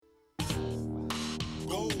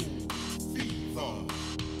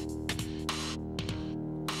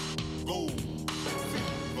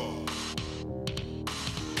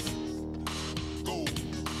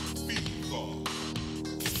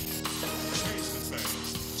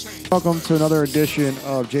Welcome to another edition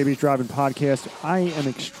of JB's Driving Podcast. I am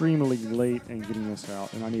extremely late in getting this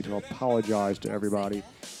out, and I need to apologize to everybody.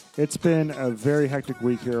 It's been a very hectic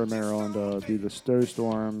week here in Maryland due to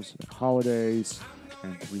snowstorms, holidays,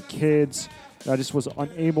 and 3 kids. I just was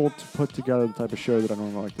unable to put together the type of show that I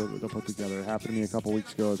normally like to put together. It happened to me a couple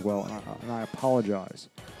weeks ago as well, and I apologize.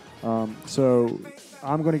 So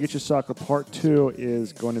I'm going to Get You Sucker. Part 2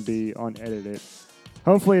 is going to be unedited.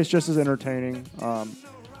 Hopefully it's just as entertaining.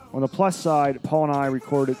 On the plus side, Paul and I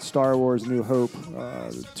recorded Star Wars New Hope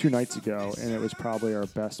 2 nights ago, and it was probably our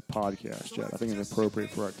best podcast yet. I think it's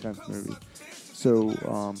appropriate for our 10th movie.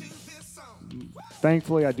 So,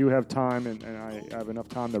 thankfully, I do have time, and I have enough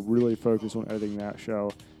time to really focus on editing that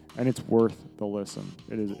show, and it's worth the listen.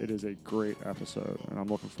 It is a great episode, and I'm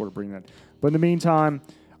looking forward to bringing that. But in the meantime,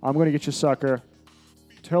 I'm going to Get You Sucker.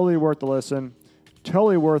 Totally worth the listen.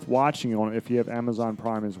 Totally worth watching on it if you have Amazon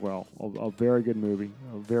Prime as well. A very good movie.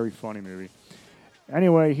 A very funny movie.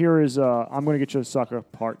 Anyway, here is I'm Going to Get You a Sucker,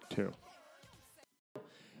 Part 2.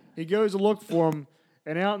 He goes to look for him,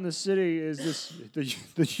 and out in the city is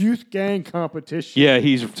the youth gang competition. Yeah,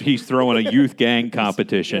 he's throwing a youth gang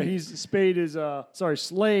competition. Slade is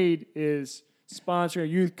sponsoring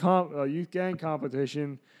a youth gang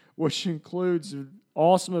competition, which includes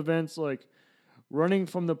awesome events like running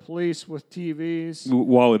from the police with TVs.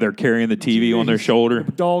 While they're carrying the TV on their shoulder.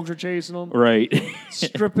 Dogs are chasing them. Right.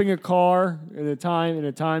 Stripping a car in a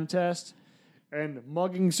time test. And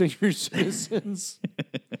mugging senior citizens.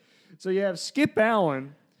 So you have Skip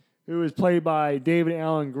Allen, who is played by David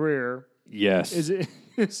Alan Grier. Yes.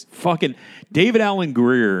 Fucking David Alan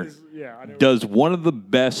Grier does one of the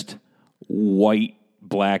best white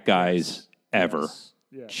black guys ever. Yes.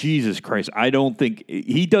 Yeah. Jesus Christ. I don't think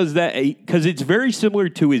he does that because it's very similar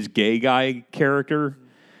to his gay guy character,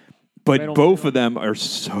 but both of them are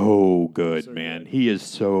so good, man. Good. He is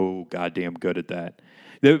so goddamn good at that.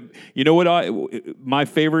 You know what? My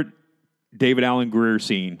favorite David Alan Grier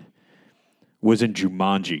scene was in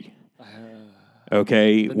Jumanji.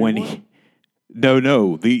 Okay? The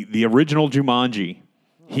original Jumanji.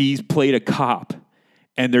 He's played a cop,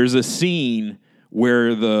 and there's a scene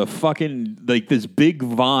where the fucking this big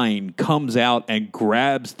vine comes out and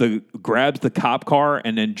grabs the cop car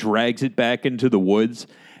and then drags it back into the woods,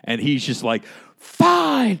 and he's just like,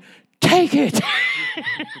 "Fine, take it."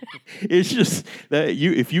 It's just that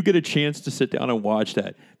if you get a chance to sit down and watch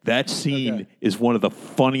that scene is one of the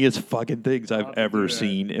funniest fucking things I've ever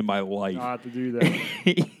seen in my life. I have to do that.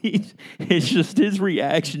 It's just his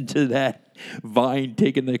reaction to that vine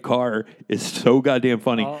taking the car is so goddamn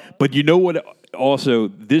funny. But you know what? Also,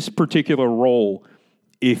 this particular role,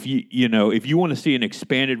 if you want to see an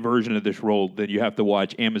expanded version of this role, then you have to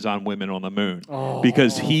watch Amazon Women on the Moon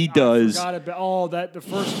because he does. I forgot about the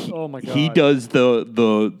first. Oh my god! He does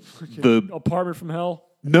the Apartment from Hell.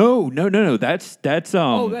 No. That's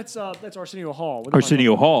Arsenio Hall.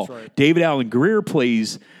 Arsenio Hall. Right. David Alan Grier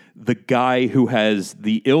plays the guy who has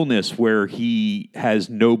the illness where he has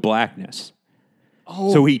no blackness.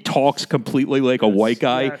 So he talks completely like a white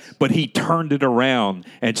guy, but he turned it around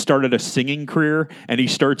and started a singing career, and he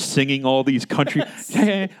starts singing all these country,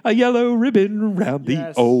 a yellow ribbon around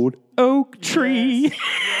the old oak tree.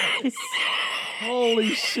 Yes.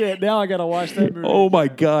 Holy shit, now I got to watch that movie. Oh my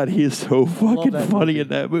God, he is so fucking funny in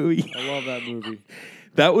that movie. I love that movie.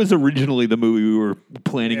 That was originally the movie we were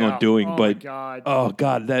planning on doing, but oh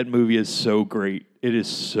God, that movie is so great. It is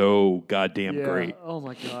so goddamn great. Oh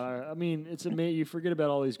my God. I mean, it's amazing. You forget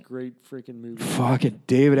about all these great freaking movies. Fucking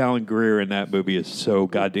David Alan Grier in that movie is so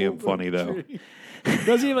goddamn funny, though.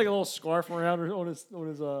 Does he have like a little scarf around on his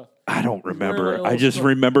I don't remember. I just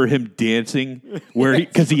remember him dancing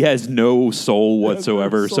because he has no soul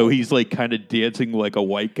whatsoever. So he's like kind of dancing like a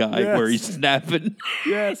white guy where he's snapping.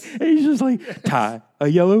 Yes. And he's just like, tie a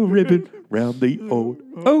yellow ribbon round the old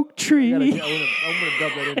oak tree. I'm going to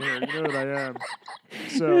dub that in here. You know what I am.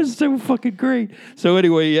 So. It's so fucking great. So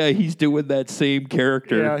anyway, he's doing that same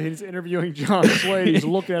character. Yeah, he's interviewing John Slade. He's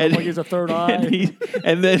looking at him like he's a third eye.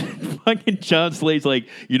 And then fucking John Slade's like,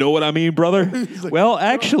 you know what I mean, brother? Like, well,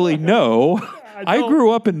 actually, no. I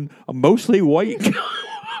grew up in a mostly white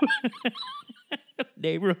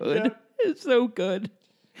neighborhood. Yeah. It's so good.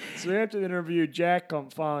 So after the interview, Jack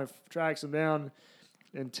finally tracks him down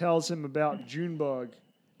and tells him about Junebug.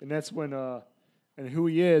 And that's when... and who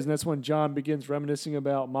he is, and that's when John begins reminiscing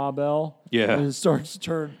about Ma Bell. Yeah. And it starts to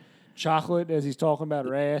turn chocolate as he's talking about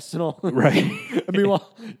her ass and all. Right. I mean,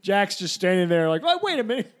 while Jack's just standing there like, oh, wait a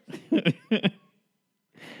minute.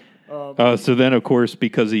 So then, of course,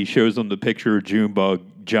 because he shows them the picture of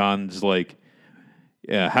Junebug, John's like,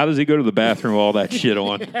 yeah, how does he go to the bathroom with all that shit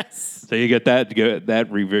on? Yes. So you get that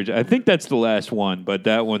revision. I think that's the last one, but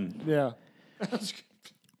that one. Yeah.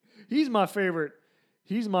 He's my favorite.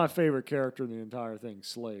 He's my favorite character in the entire thing,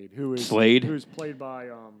 Slade. Who's played by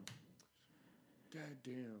God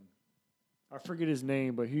damn. I forget his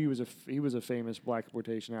name, but he was a famous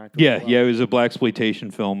blaxploitation actor. Yeah, he was a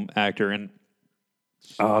blaxploitation film actor, and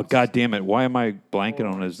God damn it, why am I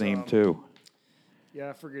blanking on his name too? Yeah,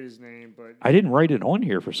 I forget his name, but I didn't write it on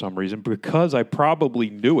here for some reason because I probably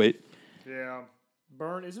knew it. Yeah,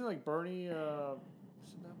 isn't it like Bernie? Isn't that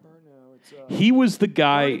Bernie? No, it's he was the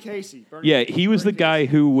guy. Bernie Casey. He was the guy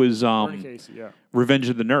who was Bernie Casey, yeah. Revenge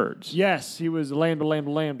of the Nerds. Yes, he was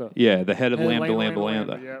Lambda. Yeah, the head of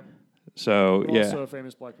Lambda. Yep. So also a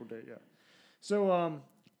famous blaxploitation. Yeah.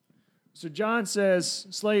 So John says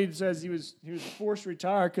Slade says he was forced to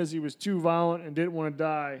retire because he was too violent and didn't want to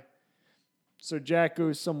die. So Jack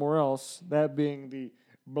goes somewhere else, that being the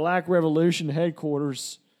Black Revolution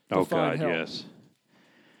headquarters to find help. Yes.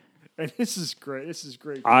 And this is great.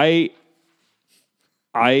 I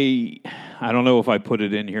don't know if I put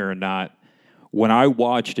it in here or not. When I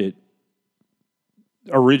watched it,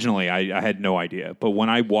 originally I had no idea. But when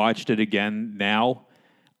I watched it again now,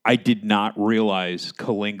 I did not realize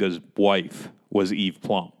Kalinga's wife was Eve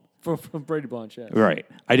Plum. From Brady Bunch, yes. Right.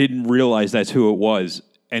 I didn't realize that's who it was.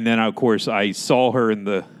 And then, of course, I saw her in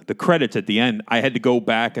the credits at the end. I had to go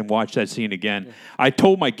back and watch that scene again. Yeah. I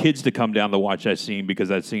told my kids to come down to watch that scene because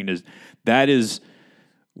that is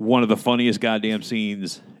one of the funniest goddamn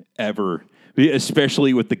scenes ever,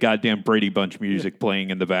 especially with the goddamn Brady Bunch music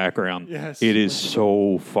playing in the background. Yes. It is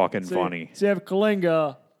so fucking funny. So you have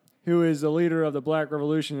Kalinga, who is the leader of the Black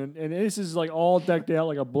Revolution, and this is like all decked out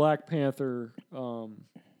like a Black Panther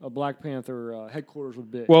headquarters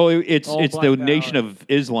would be. Well, it's the Nation of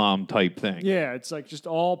Islam type thing. Yeah, it's like just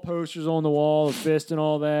all posters on the wall, the fist and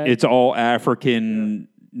all that. It's all African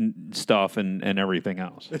stuff and everything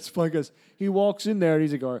else. It's funny because he walks in there and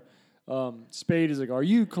he's like, Spade is like, "Are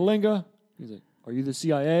you Kalinga?" He's like, "Are you the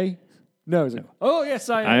CIA?" No, he's like, "Oh yes,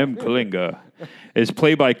 I am." I am Kalinga. It's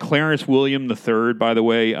played by Clarence William III, by the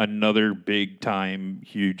way, another big time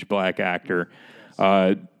huge black actor.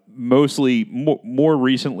 Mostly more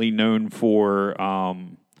recently known for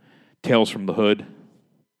Tales from the Hood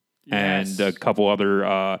and a couple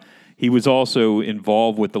other. He was also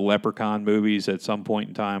involved with the Leprechaun movies at some point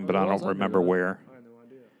in time, but I don't remember where. I had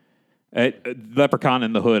no idea. Leprechaun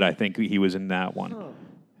in the Hood, I think he was in that one.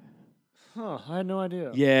 Huh, I had no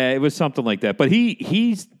idea. Yeah, it was something like that. But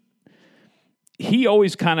he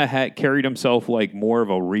always kind of carried himself like more of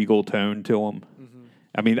a regal tone to him. Mm-hmm.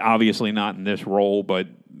 I mean, obviously not in this role, but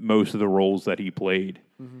most of the roles that he played.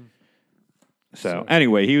 Mm-hmm. So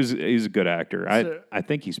anyway, he's a good actor. I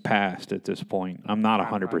think he's passed at this point. I'm not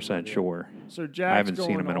 100% sure. So Jack's I haven't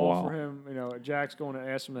seen him in a while. Jack's going to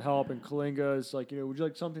ask him to help, and Kalinga is like, would you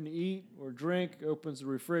like something to eat or drink? Opens the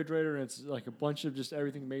refrigerator, and it's like a bunch of just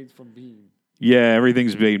everything made from bean. Yeah,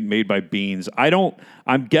 everything's made by beans.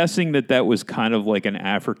 I'm guessing that was kind of like an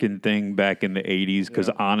African thing back in the 80s, because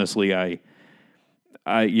honestly,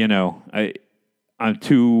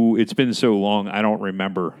 it's been so long, I don't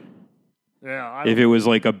remember. Yeah, if it was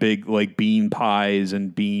like a big like bean pies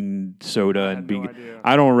and bean soda and bean, no idea.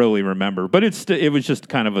 I don't really remember. But it was just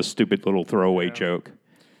kind of a stupid little throwaway joke.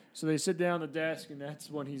 So they sit down at the desk, and that's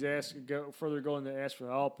when he's going to ask for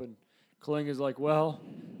help. And Kalinga's like, "Well,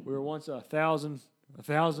 we were once 1,000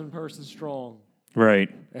 persons strong, right?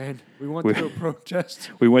 And we went to go protest.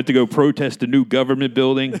 We went to go protest a new government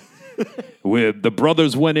building. Where the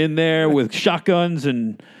brothers went in there with shotguns,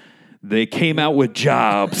 and they came out with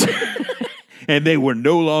jobs." And they were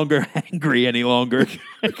no longer angry any longer.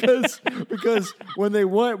 because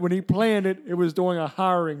when he planned it, it was during a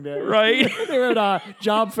hiring day. Right. They were at a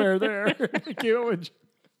job fair there.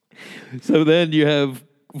 So then you have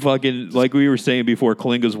fucking, like we were saying before,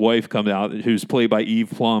 Kalinga's wife comes out, who's played by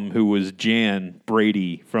Eve Plum, who was Jan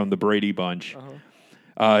Brady from the Brady Bunch. Uh-huh.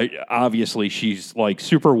 Obviously, she's like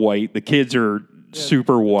super white. The kids are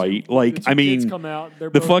super white. Like, I mean, come out,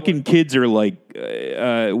 the fucking white. Kids are like,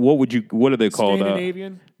 what are they called?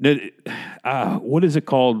 Scandinavian? What is it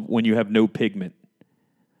called when you have no pigment?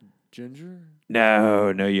 Ginger?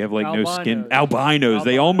 No, you have like no skin. Albinos.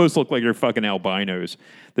 They almost look like they're fucking albinos,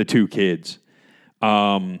 the two kids.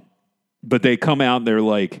 But they come out and they're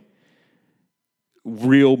like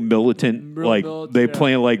real militant, they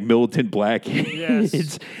playing like militant black kids.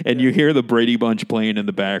 Yes. And you hear the Brady Bunch playing in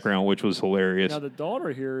the background, which was hilarious. Now the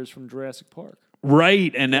daughter here is from Jurassic Park.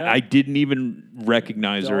 Right, and I didn't even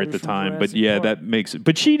recognize her at the time. But yeah, that makes it.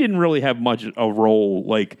 But she didn't really have much a role.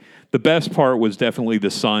 Like, the best part was definitely the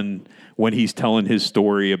son when he's telling his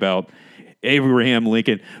story about Abraham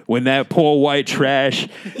Lincoln, when that poor white trash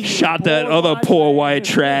shot that other poor white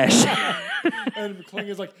trash. And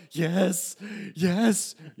McClingan's like, yes,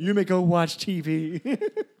 you may go watch TV.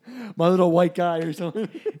 My little white guy or something.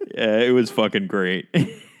 Yeah, it was fucking great.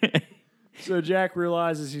 So Jack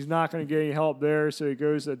realizes he's not going to get any help there, so he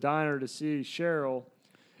goes to the diner to see Cheryl,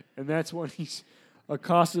 and that's when he's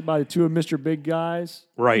accosted by the two of Mr. Big guys.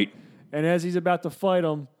 Right. And as he's about to fight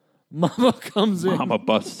him, Mama comes in. Mama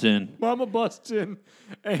busts in,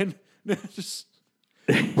 and just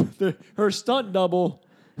her stunt double,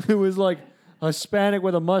 who was like a Hispanic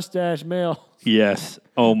with a mustache male. Yes.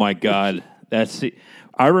 Oh my God.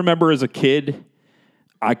 I remember as a kid,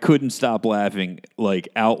 I couldn't stop laughing like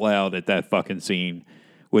out loud at that fucking scene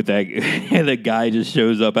with that. And the guy just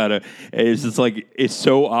shows up it's just like, it's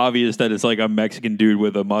so obvious that it's like a Mexican dude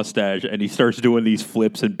with a mustache, and he starts doing these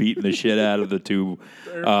flips and beating the shit out of the two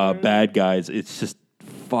bad guys. It's just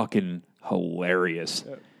fucking hilarious.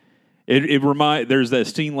 There's that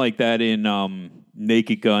scene like that in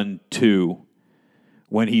Naked Gun 2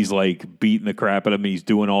 when he's like beating the crap out of him, and he's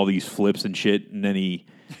doing all these flips and shit, and then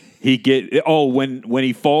when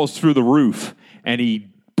he falls through the roof and he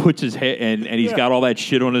puts his head and he's got all that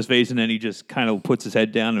shit on his face, and then he just kind of puts his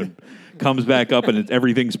head down and comes back up, and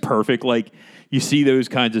everything's perfect. Like, you see those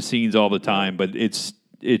kinds of scenes all the time, but it's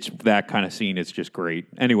that kind of scene. It's just great.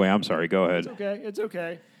 Anyway, I'm sorry. Go ahead. It's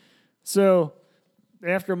okay. So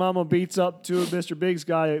after Mama beats up two of Mr. Big's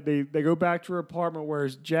guy, they go back to her apartment where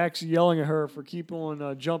Jack's yelling at her for keep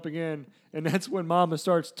on jumping in, and that's when Mama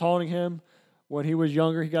starts taunting him. When he was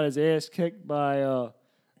younger, he got his ass kicked by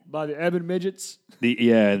the Ebon midgets.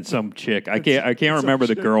 And some chick. I can't remember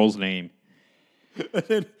the girl's name.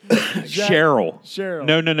 Cheryl.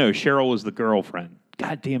 No. Cheryl was the girlfriend.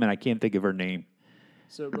 God damn it, I can't think of her name.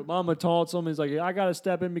 But Mama taunts him. He's like, I got to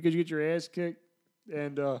step in because you get your ass kicked.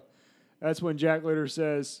 And that's when Jack later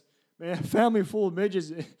says, man, a family full of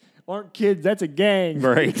midgets aren't kids. That's a gang.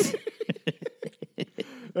 Right.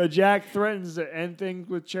 Jack threatens to end things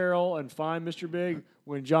with Cheryl and find Mr. Big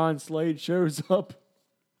when John Slade shows up.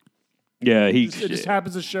 Yeah, it just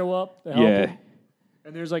happens to show up to help him.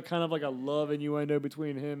 And there's like kind of like a love innuendo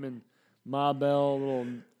between him and Ma Bell.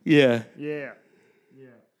 Yeah.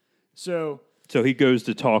 So he goes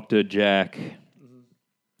to talk to Jack,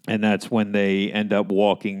 and that's when they end up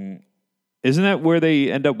walking. Isn't that where they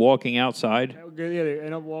end up walking outside? Yeah, they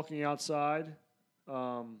end up walking outside.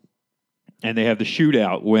 And they have the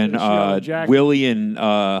shootout when Willie and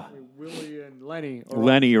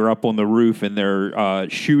Lenny are up on the roof, and they're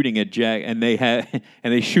shooting at Jack, and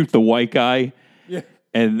they shoot the white guy. Yeah.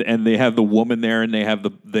 And they have the woman there, and they have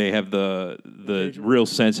the real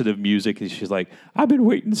sensitive music, and she's like, I've been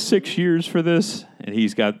waiting 6 years for this, and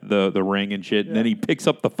he's got the ring and shit, and then he picks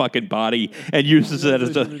up the fucking body and uses it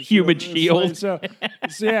as a human shield. So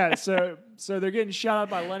they're getting shot at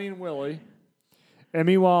by Lenny and Willie, and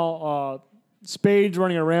meanwhile Spade's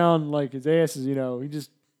running around like his ass is, he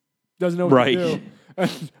just doesn't know what to do.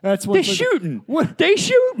 That's what they're shooting. They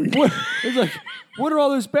shooting. He's like, what are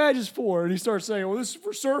all those badges for? And he starts saying, well, this is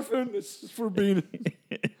for surfing. This is for being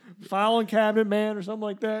filing cabinet man or something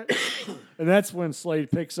like that. And that's when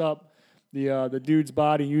Slade picks up the dude's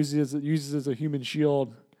body, uses it as a human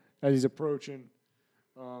shield as he's approaching.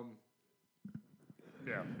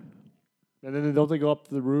 And then don't they go up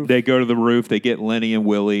to the roof? They go to the roof. They get Lenny and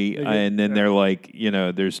Willie, and then they're like,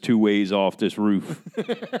 there's two ways off this roof.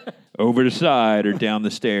 Over the side or down the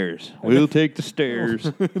stairs. We'll take the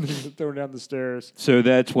stairs. Throw down the stairs. So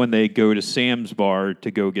that's when they go to Sam's bar to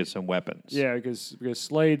go get some weapons. Yeah, because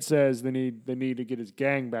Slade says they need to get his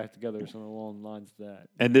gang back together, something along the lines of that.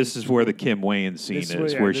 And this is where the Kim Wayans scene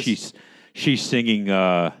where she's singing.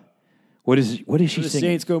 What is she singing?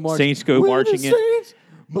 Saints Go Marching. Saints Go Marching in.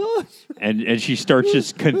 And she starts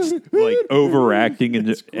just like overacting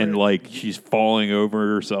and like she's falling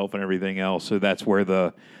over herself and everything else. So that's where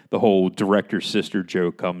the whole director sister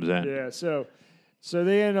joke comes in. Yeah. So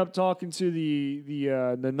they end up talking to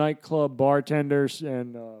the nightclub bartenders,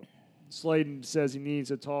 and Sladen says he needs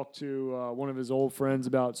to talk to one of his old friends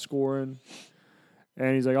about scoring.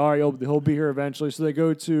 And he's like, all right, he'll be here eventually. So they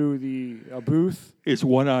go to the booth. It's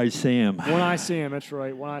One Eye Sam. One Eye Sam, that's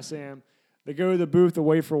right. One Eye Sam. They go to the booth to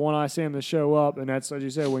wait for One Eye Sam to show up, and that's, as you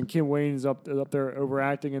said, when Kim Wayne's up there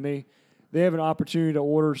overacting, and they have an opportunity to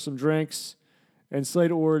order some drinks, and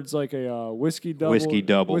Slade orders like a whiskey double,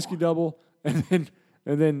 and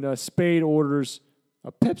then Spade orders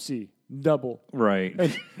a Pepsi double. Right.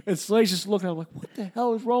 And Slade's just looking at him like, what the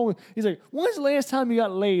hell is wrong with... He's like, when's the last time you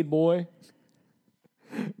got laid, boy?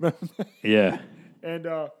 Yeah. And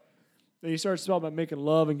then he starts talking about making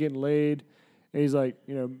love and getting laid. And he's like,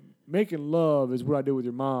 making love is what I do with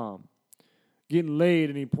your mom. Getting laid,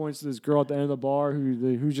 and he points to this girl at the end of the bar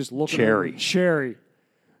who's just looking Cherry. Cherry,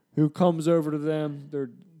 who comes over to them, their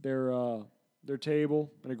table.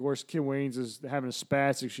 And, of course, Kim Wayans is having a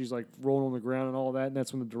spastic. She's, like, rolling on the ground and all that. And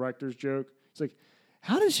that's when the director's joke. It's like,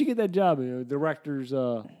 how did she get that job? Director's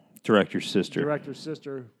sister. Director's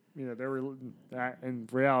sister. In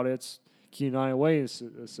reality, it's Keenen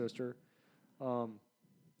Wayans' sister.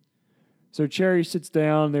 So Cherry sits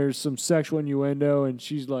down. There's some sexual innuendo, and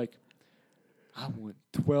she's like, I want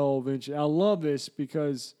 12 inches. I love this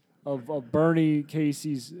because of Bernie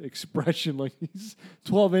Casey's expression. Like, he's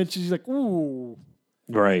 12 inches. He's like, ooh.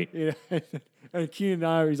 Right. Yeah. And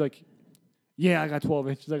Keenen, he's like, yeah, I got 12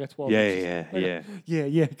 inches. I got 12 inches.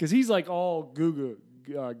 Yeah. Because he's like all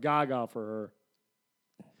gaga for her.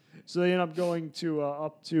 So they end up going to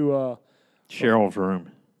up to Cheryl's room.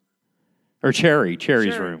 Or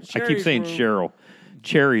Cherry's room. I keep saying room. Cheryl.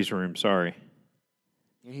 Cherry's room, sorry.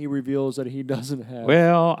 And he reveals that he doesn't have...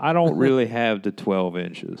 Well, I don't really have the 12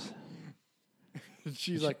 inches. And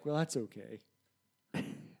she's like, well, that's okay.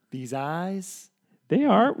 These eyes... They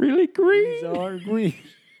aren't really green. These are green.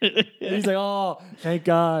 And he's like, oh, thank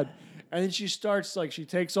God. And then she starts, like, she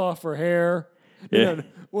takes off her hair. Yeah.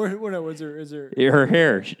 What was her... Her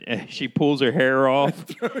hair. She pulls her hair off.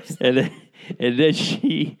 and then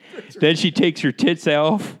she takes her tits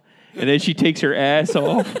off. And then she takes her ass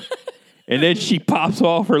off. And then she pops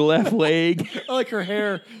off her left leg. I like her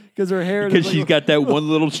hair because she's got that one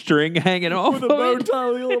little string hanging off with a bow tie,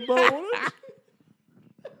 with a little bow on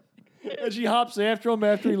it. And she hops after him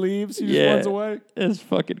after he leaves. He just runs away. That's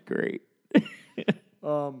fucking great.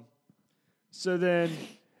 So then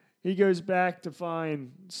he goes back to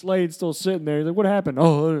find Slade still sitting there. He's like, what happened?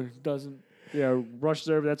 Oh, it doesn't. Rushes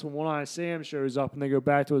over. That's when One-Eye Sam shows up, and they go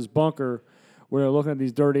back to his bunker where they're looking at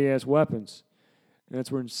these dirty-ass weapons. And that's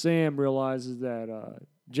when Sam realizes that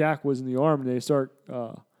Jack was in the army. They start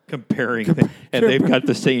comparing, and they've got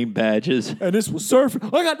the same badges. And this was surfing.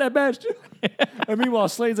 I got that badge too. And meanwhile,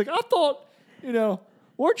 Slade's like, I thought,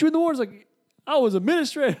 weren't you in the war? It's like, I was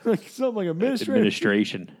administrator, like something like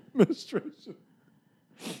administration.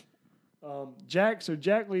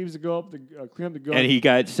 Jack leaves to go up to clean up the gun. And he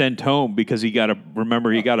got sent home because he got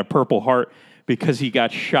a Purple Heart because he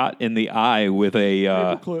got shot in the eye with a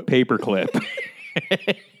paperclip.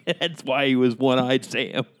 That's why he was One-Eyed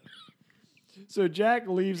Sam. So Jack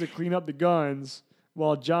leaves to clean up the guns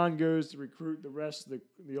while John goes to recruit the rest of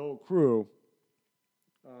the old crew.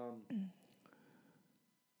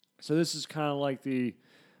 So this is kind of like the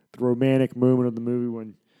romantic moment of the movie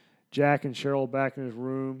when Jack and Cheryl are back in his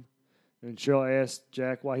room, and Cheryl asks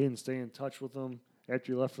Jack why he didn't stay in touch with him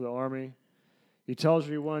after he left for the army. He tells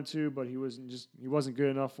her he wanted to, but he wasn't good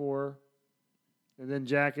enough for her. And then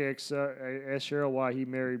Jack asks Cheryl why he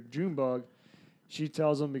married Junebug. She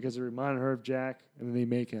tells him because it reminded her of Jack, and then they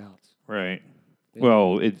make out. Right.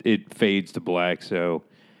 Well, it fades to black, so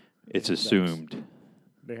it's assumed.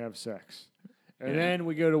 They have sex. And then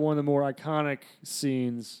we go to one of the more iconic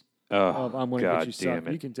scenes of I'm Going to Get You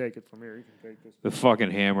Sucker. You can take it from here. You can take this. The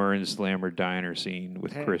fucking Hammer and Slammer diner scene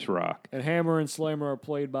with Chris Rock. And Hammer and Slammer are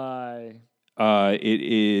played by... It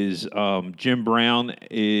is Jim Brown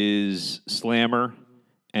is Slammer,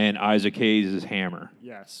 and Isaac Hayes is Hammer.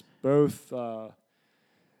 Yes, both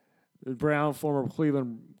Brown, former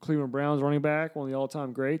Cleveland Browns running back, one of the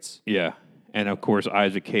all-time greats. Yeah, and of course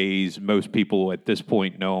Isaac Hayes. Most people at this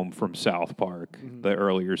point know him from South Park, the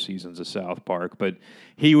earlier seasons of South Park. But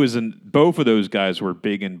he was in both of those guys were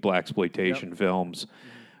big in blaxploitation films.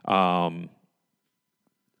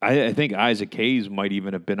 I think Isaac Hayes might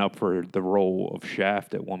even have been up for the role of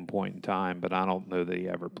Shaft at one point in time, but I don't know that he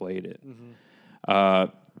ever played it.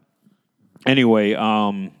 Anyway,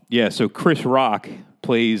 so Chris Rock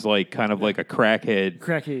plays kind of like a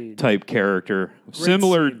crackhead type character,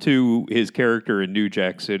 similar to his character in New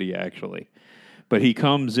Jack City, actually. But he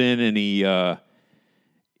comes in and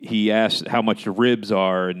he asks how much the ribs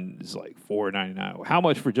are, and it's like $4.99. How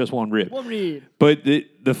much for just one rib? One rib. But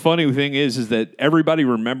the funny thing is that everybody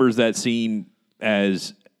remembers that scene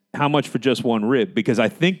as how much for just one rib, because I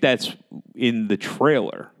think that's in the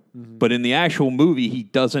trailer. But in the actual movie, he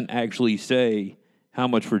doesn't actually say how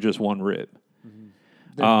much for just one rib.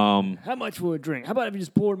 How much for a drink? How about if you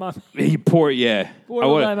just pour it in my... He pour it in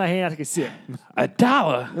my hand, I take a sip.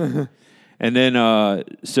 $1. And then,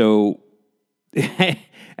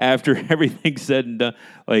 after everything's said and done,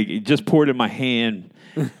 just poured in my hand,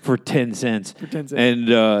 for 10 cents. For 10 cents.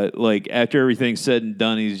 And like after everything's said and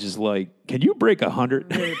done, he's just like, "Can you break 100?"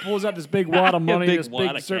 Yeah, he pulls out this big wad of money, this wad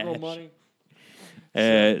big of circle cash. of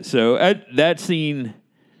money. So that scene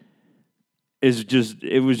is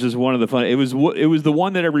it was just one of the fun. It was the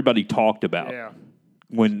one that everybody talked about. Yeah.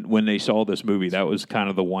 When they saw this movie, that was kind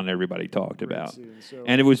of the one everybody talked about. Scene, so.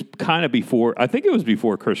 And it was kind of before, I think it was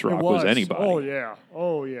before Chris Rock was anybody.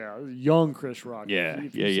 Oh, yeah. Young Chris Rock. Yeah,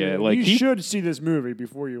 If you yeah. see it. Like you should see this movie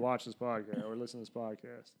before you watch this podcast or listen to this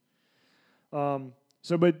podcast.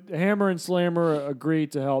 But Hammer and Slammer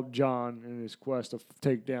agreed to help John in his quest to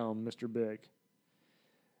take down Mr. Big.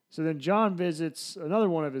 So then John visits another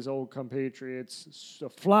one of his old compatriots, a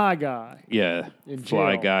Fly Guy. Yeah, in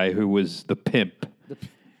Fly jail. Guy who was the pimp.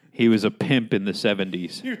 He was a pimp in the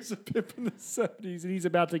 70s. He was a pimp in the 70s, and he's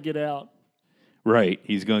about to get out. Right,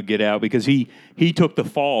 he's going to get out because he took the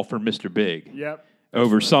fall for Mr. Big. Yep.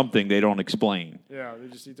 Over something they don't explain. Yeah,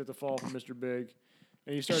 he took the fall from Mr. Big.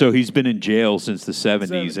 And So he's been in jail since the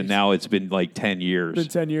 70s, and now it's been like 10 years.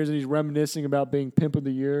 It's been 10 years, and he's reminiscing about being Pimp of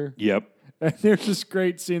the Year. Yep. And there's this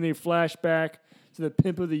great scene. They flash back to the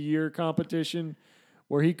Pimp of the Year competition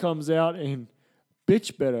where he comes out and,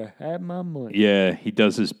 bitch better have my money. Yeah, he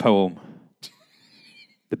does his poem.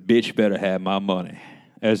 The bitch better have my money.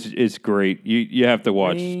 It's great. You have to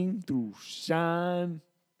watch. Ring to shine.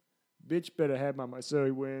 Bitch better have my money. So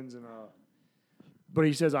he wins, and but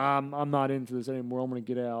he says, I'm not into this anymore. I'm going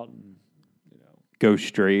to get out and go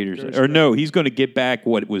straight or no, he's going to get back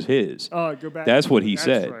what was his. go back. That's what he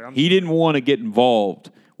said. Right. He didn't want to get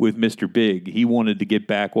involved with Mr. Big. He wanted to get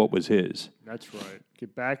back what was his. That's right.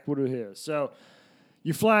 Get back what it is. So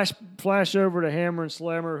you flash over to Hammer and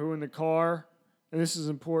Slammer, who are in the car, and this is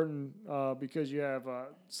important because you have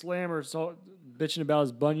Slammer bitching about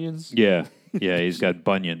his bunions. Yeah, he's got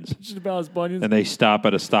bunions. Bitching about his bunions. And they stop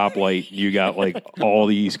at a stoplight, and you got like all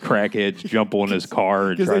these crackheads jump on his car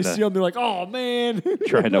and because they see him, they're like, "Oh man!"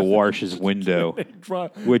 trying to wash his window,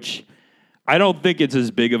 which I don't think it's as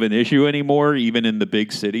big of an issue anymore, even in the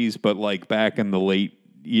big cities. But like back in the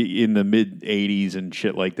mid '80s and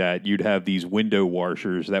shit like that, you'd have these window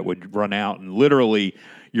washers that would run out, and literally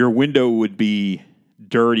your window would be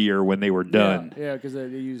dirtier when they were done. Yeah, because they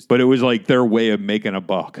used. But it was like their way of making a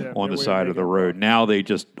buck on the side of the road. Now they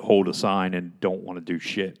just hold a sign and don't want to do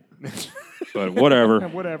shit. But whatever.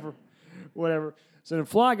 Whatever. So the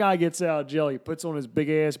Fly Guy gets out of jail. He puts on his big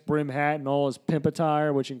ass brim hat and all his pimp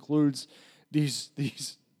attire, which includes these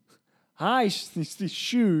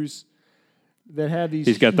shoes that have these.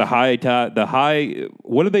 He's got the high.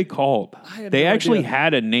 What are they called? They actually idea.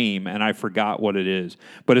 had a name, and I forgot what it is.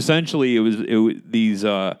 But essentially, it was these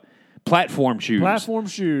platform shoes. Platform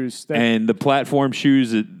shoes. And the platform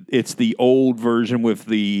shoes, it's the old version with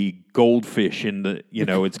the goldfish in the.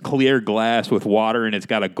 It's clear glass with water, and it's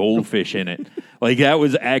got a goldfish in it. Like that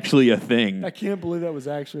was actually a thing. I can't believe that was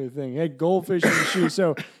actually a thing. He had goldfish in the shoes.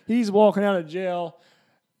 So he's walking out of jail.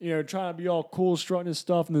 Trying to be all cool, strutting his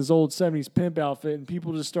stuff in his old 70s pimp outfit, and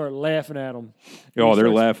people just start laughing at him. Oh, they're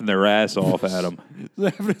laughing their ass off at him.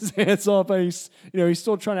 Laughing his ass off, and he's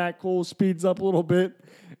still trying to act cool, speeds up a little bit,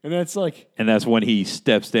 and that's like... And that's when he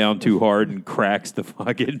steps down too hard and cracks the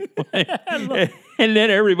fucking... and then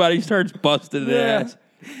everybody starts busting his ass.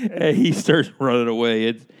 And he starts running away.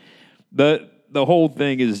 It's the whole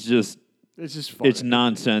thing is just... It's just funny. It's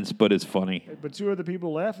nonsense, but it's funny. But two of the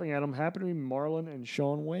people laughing at him happen to be Marlon and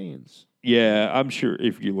Shawn Wayans. Yeah, I'm sure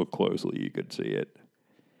if you look closely, you could see it.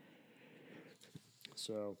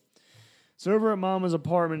 So over at Mama's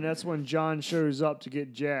apartment, that's when John shows up to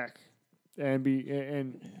get Jack and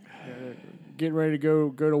getting ready to go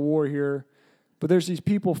to war here. But there's these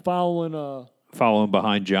people following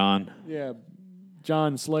behind John. Yeah,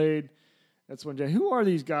 John Slade. That's when who are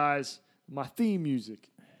these guys? My theme music.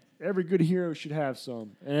 Every good hero should have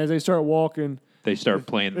some. And as they start walking, they start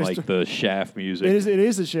playing like the Shaft music. It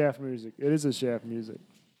is the Shaft music. It is the Shaft music.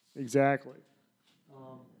 Exactly.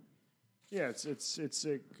 Yeah, it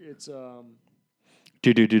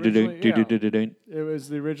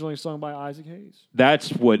was originally sung by Isaac Hayes.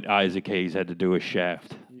 That's what Isaac Hayes had to do with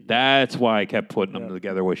Shaft. That's why I kept putting them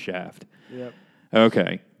together with Shaft. Yep.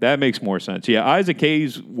 Okay, that makes more sense. Yeah, Isaac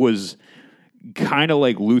Hayes was kind of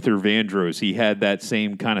like Luther Vandross. He had that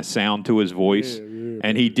same kind of sound to his voice,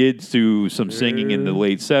 and he did do some singing in the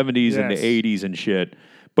late 70s and the 80s and shit.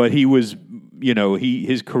 But he was,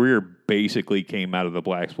 his career basically came out of the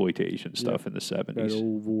blaxploitation stuff in the 70s. That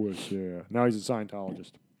old voice, yeah. Now he's a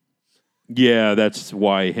Scientologist. Yeah, that's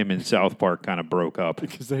why him and South Park kind of broke up.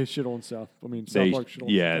 Because they shit on South Park shit on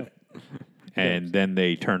South. And then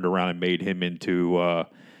they turned around and made him into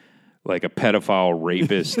like a pedophile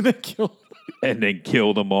rapist. They killed him. and then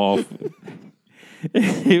killed them off.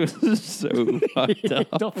 It was so fucked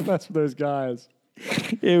up. Don't mess with those guys.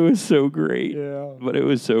 It was so great. Yeah. But it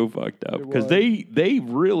was so fucked up because they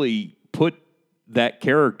really put that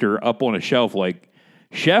character up on a shelf. Like,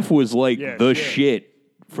 Chef was like the shit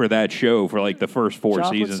for that show for like the first 4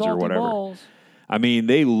 seasons or whatever. Balls. I mean,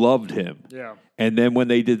 they loved him. Yeah. And then when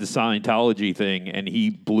they did the Scientology thing and he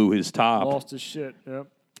blew his top. Lost his shit. Yep.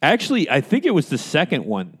 Actually, I think it was the second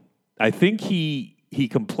one. I think he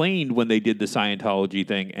complained when they did the Scientology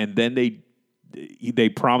thing, and then they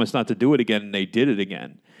promised not to do it again, and they did it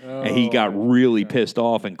again. And he got really pissed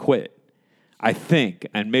off and quit. I think,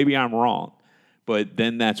 and maybe I'm wrong, but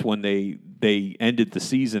then that's when they ended the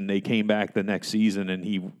season. They came back the next season, and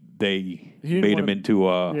they made him into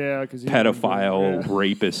a pedophile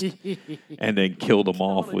rapist, and then killed him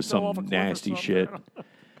off with some nasty shit.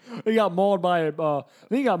 He got mauled by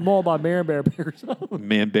Man Bear Pig or something.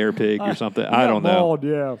 Man Bear Pig or something. I don't know. Mauled,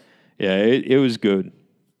 yeah. Yeah, it was good.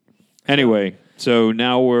 Anyway, so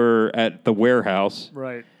now we're at the warehouse.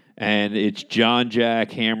 Right. And it's John,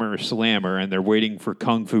 Jack, Hammer, Slammer, and they're waiting for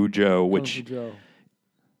Kung Fu Joe, which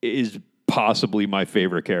is possibly my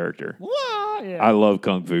favorite character. Yeah. I love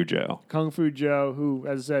Kung Fu Joe. Kung Fu Joe, who,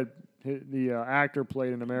 as I said, the actor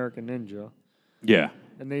played an American Ninja. Yeah.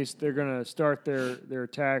 And they're going to start their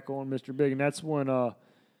attack on Mr. Big, and that's when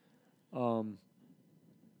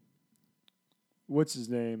what's his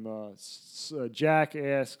name? Jack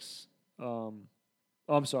asks.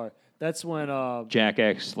 I'm sorry. That's when Jack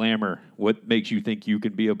asks Slammer, "What makes you think you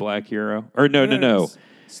can be a black hero?" Or no.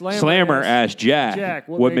 Slammer asked Jack,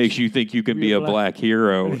 "What makes you think you can be a black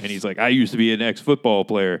hero?" And he's like, "I used to be an ex-football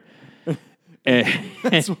player."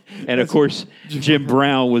 And of course, Jim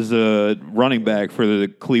Brown was the running back for the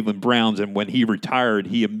Cleveland Browns, and when he retired,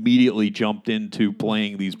 he immediately jumped into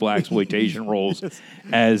playing these blaxploitation roles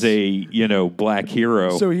as a black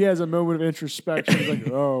hero. So he has a moment of introspection. He's like,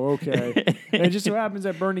 "Oh, okay." And it just so happens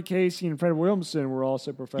that Bernie Casey and Fred Williamson were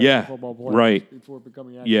also professional football players before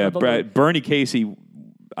becoming actors. Yeah, Bernie Casey.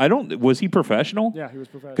 Was he professional? Yeah, he was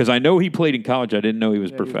professional. Because I know he played in college. I didn't know he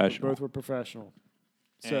was professional. Both were professional.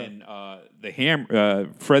 So. And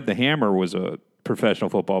Fred the Hammer was a professional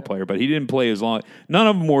football player, but he didn't play as long. None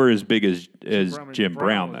of them were as big as Jim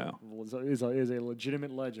Brown, though. Is a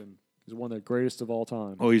legitimate legend. He's one of the greatest of all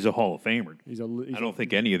time. Oh, he's a Hall of Famer. I don't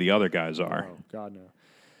think any of the other guys are. Oh, God, no.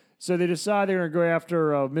 So they decide they're going to go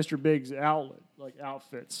after Mr. Big's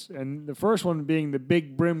outfits. And the first one being the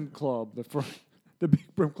Big Brim Club. The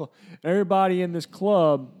Big Brim Club. Everybody in this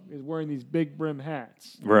club is wearing these big brim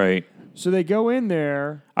hats. Right. So they go in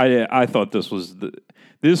there. I thought this was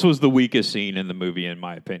the weakest scene in the movie, in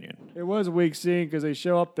my opinion. It was a weak scene because they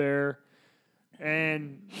show up there,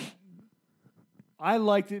 and I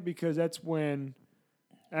liked it because that's when,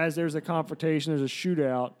 as there's a confrontation, there's a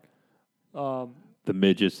shootout. The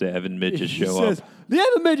Evan midgets show up. The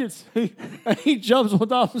Evan midgets! And he jumps on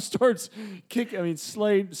top and starts kicking.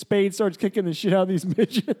 Spade starts kicking the shit out of these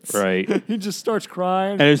midgets. Right. He just starts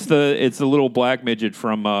crying. And it's the little black midget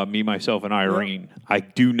from Me, Myself, and Irene. Yep. I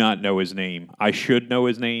do not know his name. I should know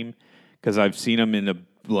his name because I've seen him in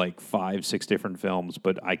 5-6 different films,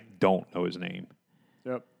 but I don't know his name.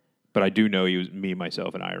 Yep. But I do know he was Me,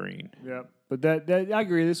 Myself, and Irene. Yep. But that I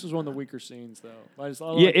agree. This was one of the weaker scenes, though.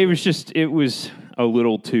 It was a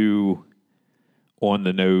little too on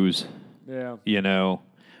the nose. Yeah.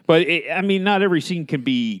 But not every scene can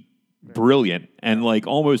be brilliant, and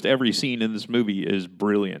almost every scene in this movie is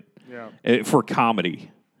brilliant. Yeah. For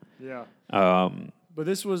comedy. Yeah. But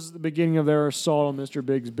this was the beginning of their assault on Mr.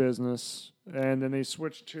 Big's business, and then they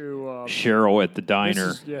switched to Cheryl at the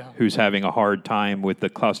diner, who's having a hard time with the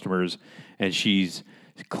customers, and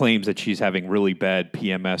claims that she's having really bad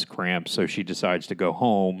PMS cramps, so she decides to go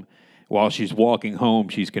home. While she's walking home,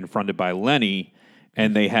 she's confronted by Lenny,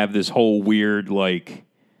 and they have this whole weird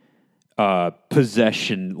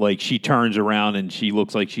possession. She turns around and she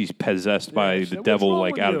looks like she's possessed by the devil,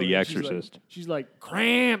 out of The Exorcist. She's like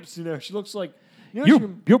cramps, She looks like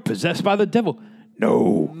you're possessed by the devil.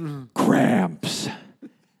 No, cramps.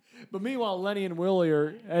 But meanwhile, Lenny and Willie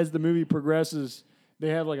are, as the movie progresses, they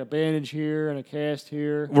have a bandage here and a cast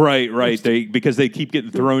here. Right. Because they keep getting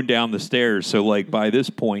thrown down the stairs. So by this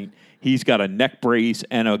point, he's got a neck brace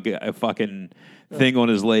and a fucking thing on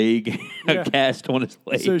his leg, a cast on his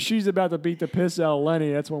leg. So she's about to beat the piss out of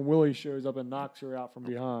Lenny. That's when Willie shows up and knocks her out from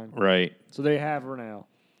behind. Right. So they have her now.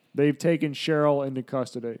 They've taken Cheryl into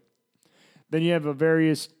custody. Then you have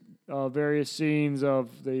various scenes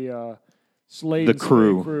of the Slade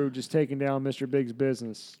crew just taking down Mr. Big's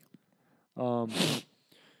business.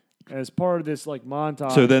 as part of this like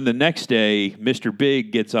montage. So then the next day, Mr.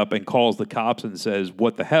 Big gets up and calls the cops and says,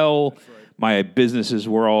 "What the hell? My businesses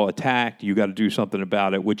were all attacked. You got to do something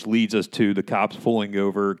about it," which leads us to the cops pulling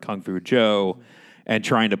over Kung Fu Joe and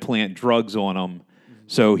trying to plant drugs on him.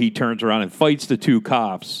 So he turns around and fights the two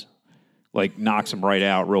cops, like knocks them right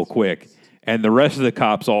out real quick. And the rest of the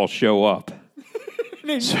cops all show up.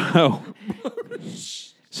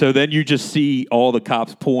 So then you just see all the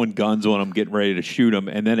cops pulling guns on him, getting ready to shoot him.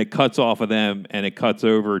 And then it cuts off of them and it cuts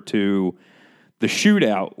over to the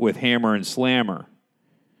shootout with Hammer and Slammer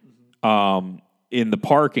in the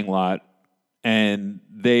parking lot. And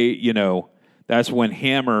they, that's when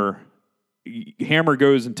Hammer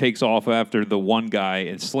goes and takes off after the one guy,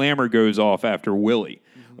 and Slammer goes off after Willie.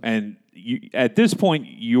 Mm-hmm. And at this point,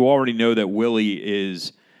 you already know that Willie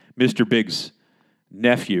is Mr. Big's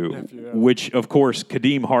nephew, which, of course,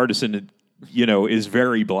 Kadeem Hardison, is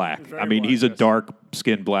very black. He's a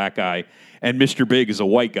dark-skinned black guy, and Mr. Big is a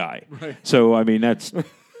white guy. Right. So, that's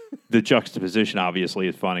the juxtaposition, obviously,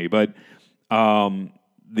 is funny. But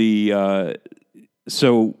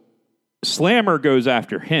so Slammer goes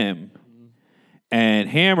after him, and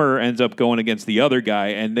Hammer ends up going against the other guy,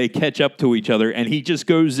 and they catch up to each other, and he just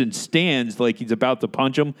goes and stands like he's about to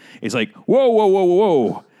punch him. He's like, whoa, whoa, whoa, whoa,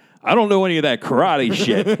 whoa. I don't know any of that karate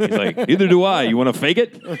shit. He's like, neither do I. You want to fake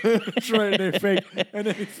it? That's right. And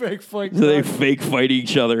they fake fight. So they fake fight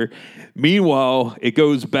each other. Meanwhile, it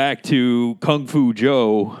goes back to Kung Fu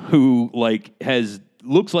Joe, who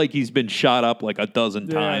looks like he's been shot up like a dozen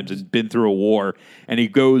times and been through a war. And he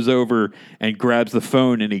goes over and grabs the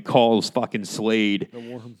phone and he calls fucking Slade.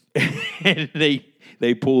 And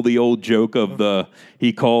they pull the old joke of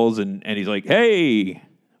he calls and he's like, "Hey,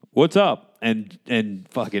 what's up?" And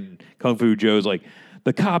fucking Kung Fu Joe's like,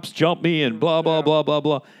 "The cops jumped me and blah, blah, blah, blah,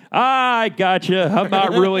 blah. I gotcha. I'm not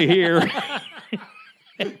really here."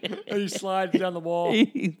 And he slides down the wall.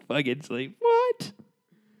 He fucking like, what?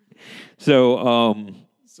 So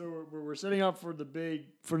we're setting up for the big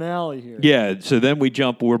finale here. Yeah, so then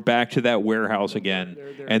we're back to that warehouse again,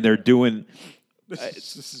 and they're doing,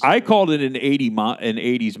 I called it an 80s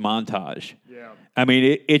montage. Yeah.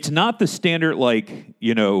 It's not the standard,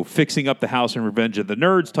 fixing up the house in Revenge of the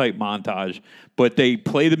Nerds type montage, but they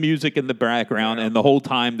play the music in the background, and the whole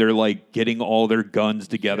time they're, getting all their guns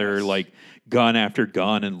together, gun after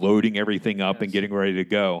gun, and loading everything up and getting ready to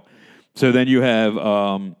go. So then you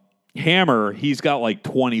have Hammer. He's got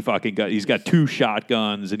 20 fucking guns. He's got 2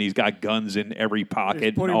 shotguns, and he's got guns in every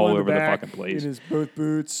pocket and all over the fucking place. In his both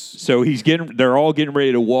boots. So they're all getting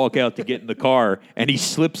ready to walk out to get in the car, and he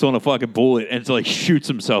slips on a fucking bullet and shoots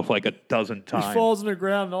himself a dozen times. He falls on the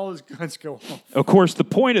ground, and all his guns go off. Of course, the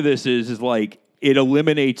point of this is it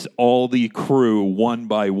eliminates all the crew one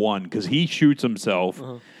by one because he shoots himself.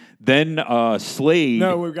 Uh-huh. Then Slade.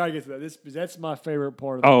 No, we've got to get to that. That's my favorite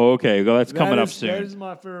part of the movie. Oh, okay. Well, that's coming up soon. That is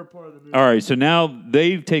my favorite part of the movie. All right, so now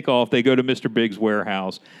they take off. They go to Mr. Big's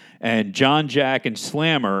warehouse, and John, Jack, and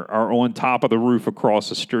Slammer are on top of the roof across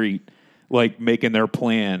the street, making their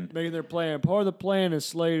plan. Part of the plan is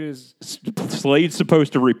Slade's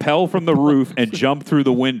supposed to rappel from the roof and jump through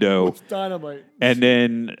the window. With dynamite. And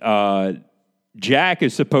then Jack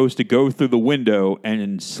is supposed to go through the window,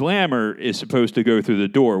 and Slammer is supposed to go through the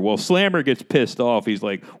door. Well, Slammer gets pissed off. He's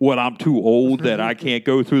like, "What, I'm too old that I can't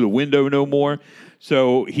go through the window no more?"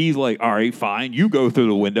 So he's like, "All right, fine. You go through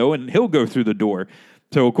the window, and he'll go through the door."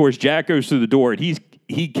 So, of course, Jack goes through the door, and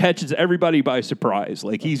he catches everybody by surprise.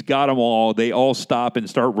 He's got them all. They all stop and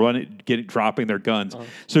start running, dropping their guns.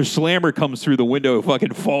 So Slammer comes through the window,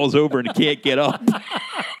 fucking falls over, and can't get up.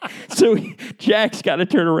 So Jack's got to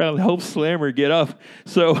turn around and help Slammer get up.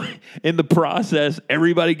 So in the process,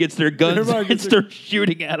 everybody gets their guns and starts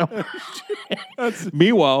shooting at him.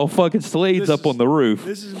 Meanwhile, fucking Slade's up on the roof.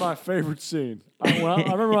 This is my favorite scene. I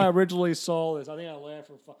remember when I originally saw this. I think I laughed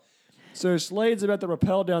for fun. So Slade's about to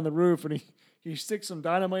rappel down the roof, and he sticks some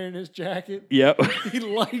dynamite in his jacket. Yep. He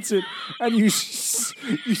lights it, and you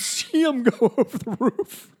see him go over the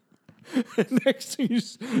roof. And next thing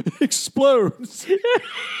it explodes.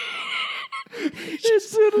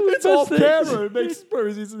 It's off camera.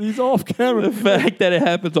 He's off camera. The fact that it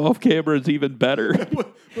happens off camera is even better.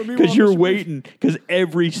 Because you're waiting. Because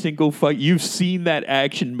every single fight, you've seen that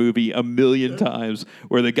action movie a million times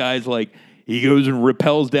where the guy's he goes and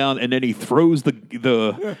rappels down, and then he throws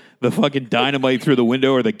the fucking dynamite through the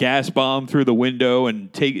window or the gas bomb through the window,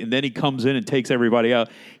 and then he comes in and takes everybody out.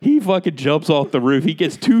 He fucking jumps off the roof. He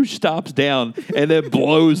gets 2 stops down and then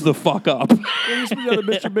blows the fuck up. They used to be at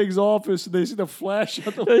Mr. Big's office, and they see the flash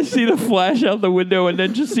out the window. They see the flash out the window, and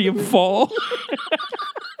then just see him fall.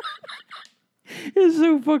 It's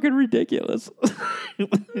so fucking ridiculous.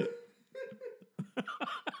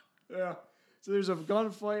 So there's a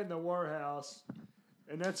gunfight in the warehouse,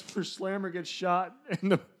 and that's where Slammer gets shot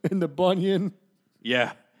in the bunion.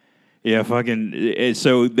 Yeah. Yeah, fucking.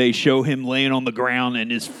 So they show him laying on the ground,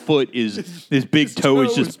 and his foot is, his big toe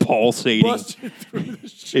is just pulsating.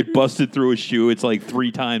 It busted through his shoe. It's like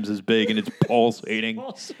 3 times as big, and it's pulsating.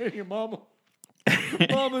 Mama.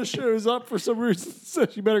 Mama shows up for some reason.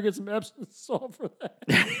 Says you better get some Epsom salt for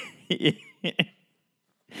that.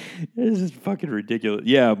 This is fucking ridiculous.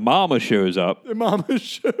 Yeah, Mama shows up. Mama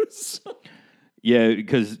shows up. Yeah,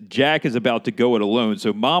 because Jack is about to go it alone,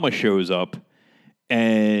 so Mama shows up,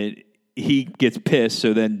 and he gets pissed.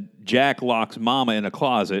 So then Jack locks Mama in a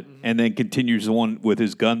closet, and then continues on with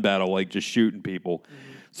his gun battle, like just shooting people.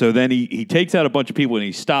 So then he takes out a bunch of people, and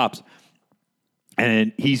he stops,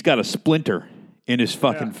 and he's got a splinter in his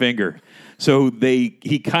fucking finger. So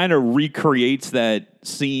he kind of recreates that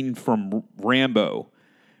scene from Rambo,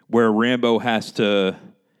 where Rambo has to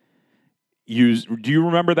use. Do you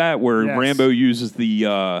remember that where Rambo uses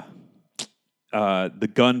the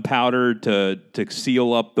gunpowder to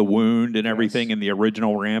seal up the wound and everything in the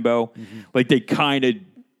original Rambo? Like they kind of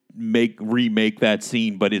remake that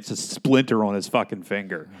scene, but it's a splinter on his fucking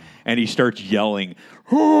finger, and he starts yelling.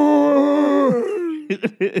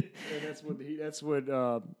 And that's what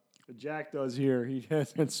Jack does here. He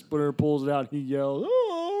has that splinter, pulls it out, he yells.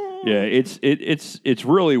 Oh! Yeah, it's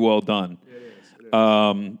really well done. It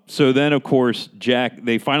is. So then, of course,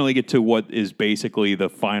 they finally get to what is basically the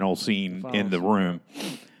final scene in the room.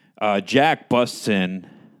 Jack busts in.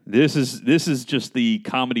 This is just the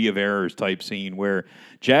comedy of errors type scene where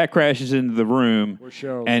Jack crashes into the room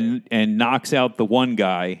and knocks out the one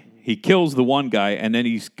guy. He kills the one guy, and then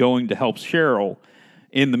he's going to help Cheryl.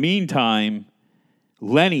 In the meantime,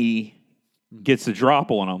 Lenny gets the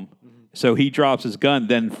drop on him. So he drops his gun.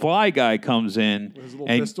 Then Fly Guy comes in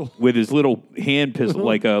with his little hand pistol,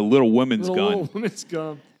 like a little woman's gun. Little woman's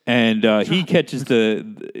gun. And he catches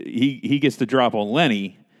he gets the drop on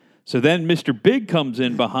Lenny. So then Mr. Big comes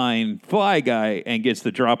in behind Fly Guy and gets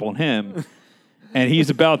the drop on him. And he's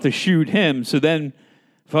about to shoot him. So then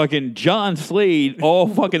fucking John Slade, all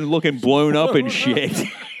fucking looking blown up and shit.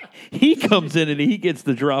 He comes in and he gets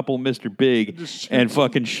the drop on Mr. Big and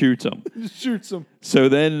fucking shoots him. Just shoots him. So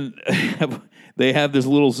then they have this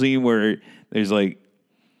little scene where there's like,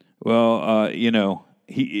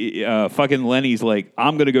 he fucking Lenny's like,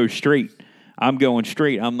 I'm going to go straight. I'm going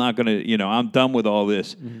straight. I'm not going to, I'm done with all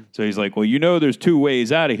this. So he's like, well, there's 2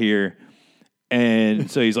 ways out of here. And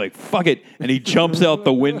so he's like, fuck it. And he jumps out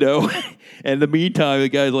the window. And in the meantime, the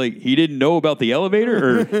guy's like, he didn't know about the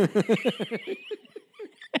elevator? Or...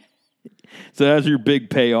 So that's your big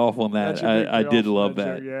payoff on that. I did love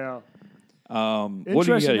that. Yeah. What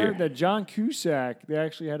do you got here? That John Cusack, they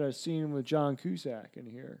actually had a scene with John Cusack in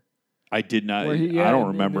here. I did not. I don't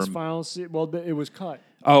remember in this him. Final scene, well, it was cut.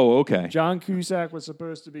 Oh, okay. John Cusack was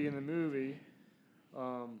supposed to be in the movie.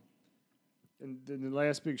 In the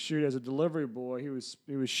last big shoot as a delivery boy, he was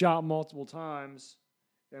shot multiple times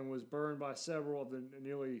and was burned by several of the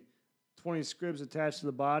nearly 20 squibs attached to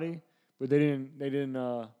the body. But they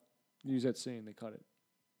didn't use that scene. They cut it.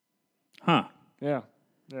 Huh. Yeah.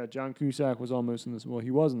 John Cusack was almost in this. Well, he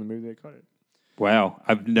was in the movie. They cut it. Wow.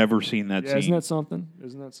 I've never seen that scene. Isn't that something?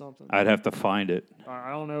 I'd have to find it. I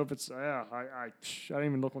don't know if it's. I didn't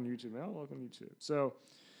even look on YouTube. I don't look on YouTube. So.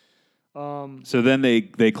 So then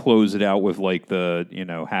they close it out with like the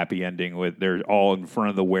happy ending with they're all in front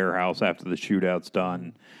of the warehouse after the shootout's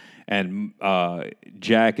done, and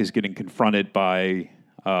Jack is getting confronted by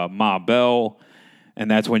Ma Bell. And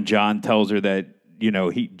that's when John tells her that,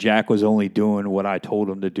 Jack was only doing what I told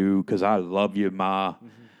him to do because I love you, Ma,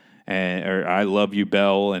 or I love you,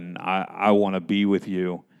 Belle, and I want to be with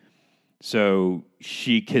you. So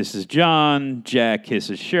she kisses John, Jack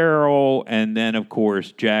kisses Cheryl, and then, of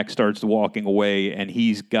course, Jack starts walking away, and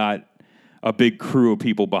he's got a big crew of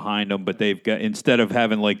people behind him, but they've got, instead of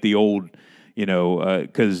having like the old,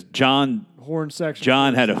 because John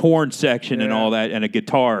had a horn section and all that, and a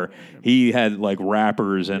guitar. He had like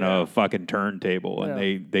rappers and a fucking turntable,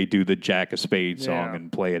 and they do the Jack of Spades song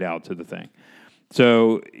and play it out to the thing.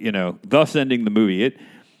 So thus ending the movie.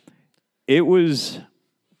 It was.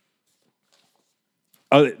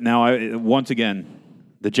 Once again,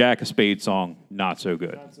 the Jack of Spades song not so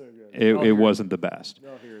good. Not so good. It wasn't the best.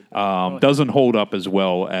 Doesn't hold up as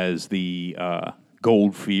well as the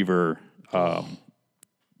Gold Fever.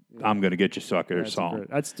 I'm going to get you, sucker song.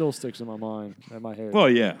 That still sticks in my mind, in my head. Well,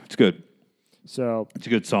 yeah, it's good. So it's a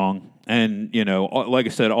good song. And, like I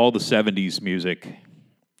said, all the 70s music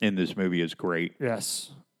in this movie is great.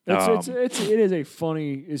 Yes. It is a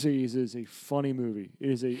funny movie.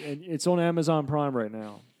 And it's on Amazon Prime right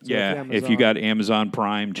now. So if you got Amazon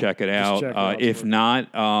Prime, check it out. If not,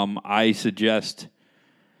 I suggest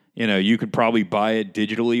you could probably buy it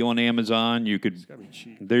digitally on Amazon. You could. It's gotta be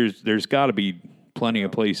cheap. There's got to be plenty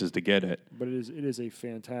of places to get it. But it is a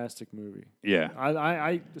fantastic movie. Yeah.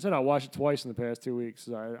 I said I watched it twice in the past 2 weeks.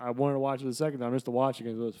 I wanted to watch it the second time just to watch it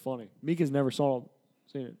because it was funny. Mika's never seen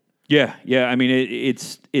it. Yeah. I mean,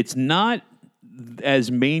 it's not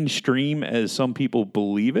as mainstream as some people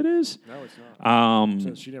believe it is. No, it's not.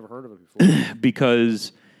 Since she never heard of it before.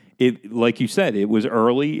 Because it, like you said, it was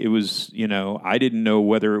early. It was, I didn't know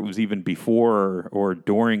whether it was even before or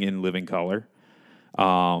during In Living Color.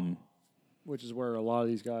 Which is where a lot of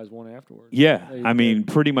these guys went afterwards. Yeah, I mean,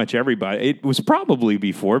 pretty much everybody. It was probably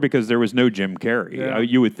before because there was no Jim Carrey. Yeah.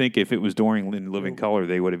 You would think if it was during In Living Color,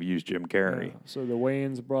 they would have used Jim Carrey. Yeah. So the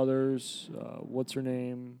Wayans brothers, what's her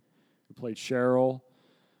name, who played Cheryl,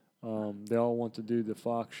 they all went to do the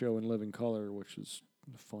Fox show In Living Color, which is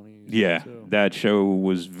funny. Yeah, too. That show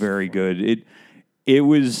was very good. It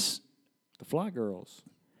was... The Fly Girls.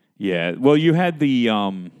 Yeah, well, you had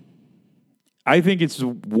the... I think it's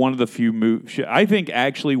one of the few movies. I think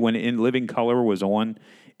actually when In Living Color was on,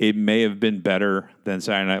 it may have been better than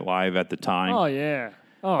Saturday Night Live at the time. Oh, yeah.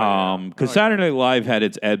 Because Saturday Night Live had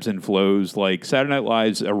its ebbs and flows. Like Saturday Night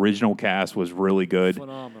Live's original cast was really good.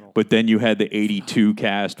 Phenomenal. But then you had the 82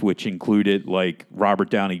 cast, which included like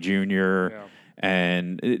Robert Downey Jr. Yeah.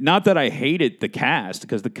 And not that I hated the cast,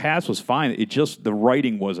 because the cast was fine. It just, the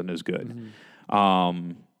writing wasn't as good.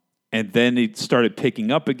 Mm-hmm. And then it started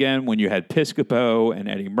picking up again when you had Piscopo and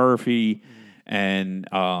Eddie Murphy, and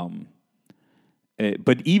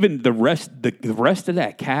but even the rest of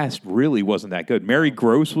that cast really wasn't that good. Mary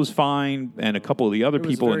Gross was fine, and a couple of the other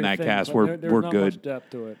people in that cast were not good. Much depth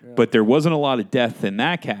to it, yeah. But there wasn't a lot of depth in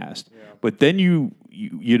that cast. Yeah. But then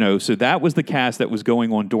so that was the cast that was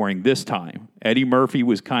going on during this time. Eddie Murphy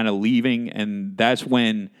was kind of leaving, and that's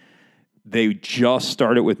when they just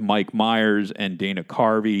started with Mike Myers and Dana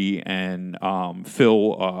Carvey and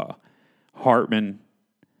Phil Hartman.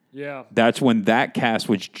 Yeah. That's when that cast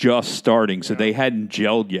was just starting, so they hadn't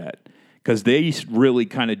gelled yet. Because they really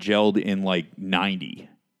kind of gelled in like 90,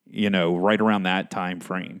 right around that time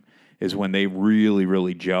frame is when they really,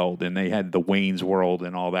 really gelled. And they had the Wayne's World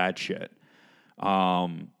and all that shit.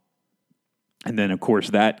 And then, of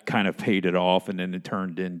course, that kind of paid it off, and then it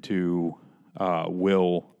turned into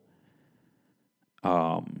Will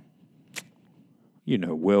Anchorman.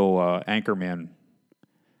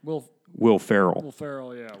 Will Ferrell. Will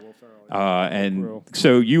Ferrell, yeah. Will Ferrell. And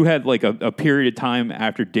so you had like a period of time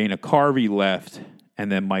after Dana Carvey left,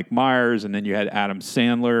 and then Mike Myers, and then you had Adam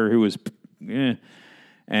Sandler, who was,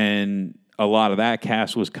 and a lot of that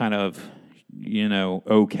cast was kind of,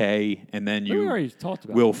 okay. And then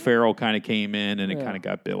Will Ferrell kind of came in, and it kind of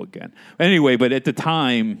got built again. Anyway, but at the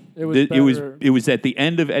time, it was at the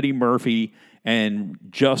end of Eddie Murphy and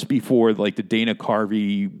just before like the Dana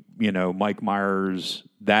Carvey, Mike Myers,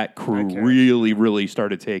 that crew really, really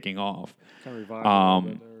started taking off.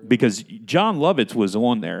 Because John Lovitz was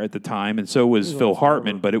on there at the time, and so was Phil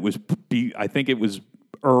Hartman, but I think it was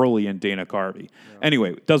early in Dana Carvey. Yeah.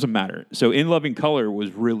 Anyway, it doesn't matter. So In Living Color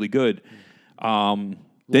was really good. Then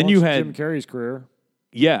you had Jim Carrey's career.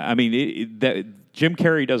 Yeah, I mean, Jim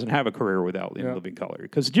Carrey doesn't have a career without In Living Color,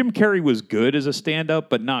 because Jim Carrey was good as a stand-up,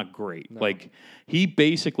 but not great. No. Like, he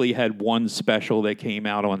basically had one special that came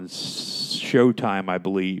out on Showtime, I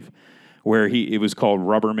believe, where it was called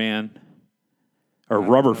Rubber Man, or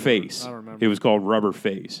Rubber Face. I remember. It was called Rubber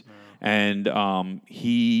Face. No. And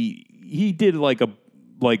he did like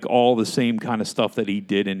all the same kind of stuff that he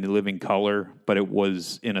did in Living Color, but it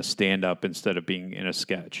was in a stand-up instead of being in a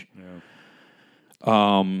sketch. Yeah.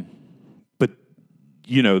 But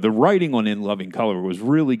the writing on In Living Color was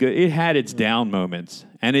really good. It had its down moments,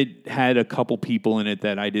 and it had a couple people in it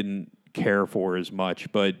that I didn't care for as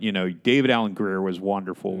much. But David Alan Grier was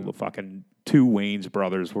wonderful. Yeah. The fucking two Wayans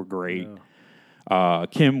brothers were great. Yeah.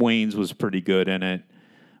 Kim Wayans was pretty good in it.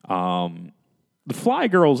 The Fly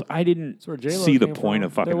Girls, I didn't see the point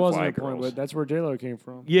of fucking Fly Girls. Point, but that's where J-Lo came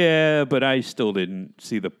from. Yeah, but I still didn't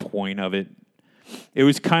see the point of it. It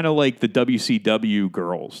was kind of like the WCW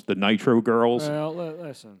girls, the Nitro girls. Well,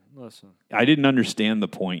 listen. I didn't understand the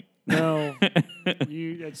point. No,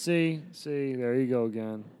 see, there you go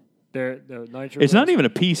again. The Nitro. It's not even a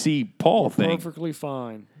PC Paul thing. Perfectly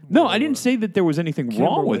fine. No, I didn't say that there was anything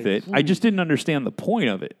wrong with it. I just didn't understand the point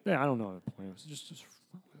of it. Yeah, I don't know the point. It was just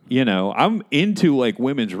I'm into like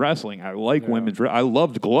women's wrestling. I like women's. I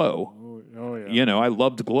loved Glow. Oh yeah. I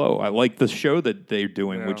loved Glow. I like the show that they're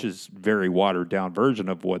doing, which is very watered down version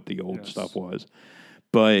of what the old stuff was.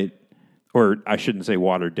 But, or I shouldn't say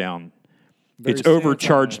watered down. Very it's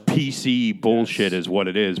overcharged PC bullshit is what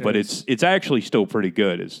it is, but it's actually still pretty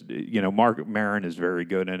good. It's Mark Maron is very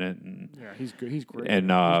good in it. And, he's good. He's great.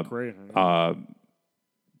 And he's great in it.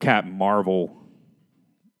 Captain Marvel.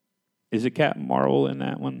 Is it Captain Marvel in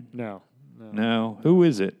that one? No. Who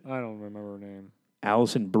is it? I don't remember her name.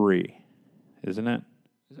 Allison Brie, isn't it?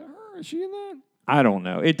 Is that her? Is she in that? I don't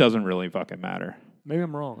know. It doesn't really fucking matter. Maybe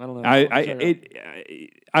I'm wrong. I don't know.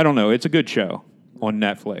 I don't know. It's a good show on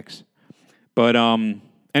Netflix. But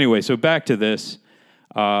anyway, so back to this.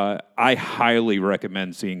 I highly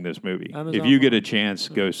recommend seeing this movie. If you get a chance,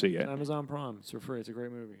 go see it. Amazon Prime. It's for free. It's a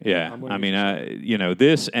great movie. Yeah. I mean,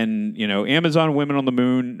 this and, Amazon Women on the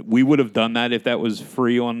Moon, we would have done that if that was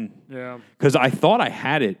free on. Yeah. Because I thought I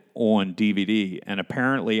had it on DVD, and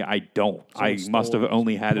apparently I don't. I must have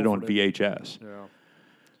only had it on VHS. Yeah.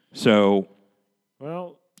 So,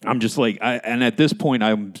 well, I'm just like, and at this point,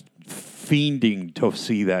 I'm fiending to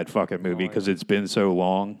see that fucking movie because it's been so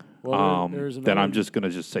long. Well, that I'm just going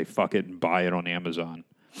to say fuck it and buy it on Amazon.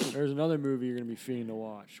 There's another movie you're going to be fiending to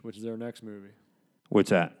watch, which is their next movie.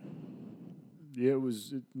 What's that? Yeah, it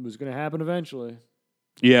was going to happen eventually.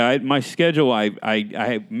 Yeah, my schedule,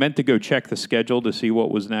 I meant to go check the schedule to see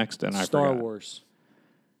what was next, and I forgot. Star Wars.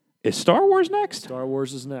 Is Star Wars next? Star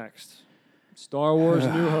Wars is next. Star Wars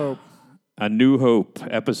New Hope. A New Hope,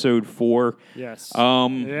 Episode 4. Yes.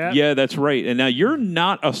 Yeah, that's right. And now you're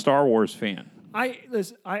not a Star Wars fan. I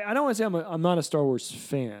don't want to say I'm not a Star Wars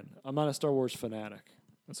fan. I'm not a Star Wars fanatic.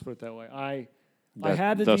 Let's put it that way. I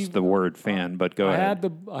had the word fan, but go ahead.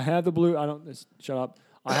 I had the blue. Shut up.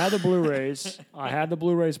 I had the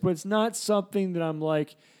Blu-rays. But it's not something that I'm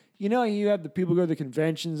like. You have the people go to the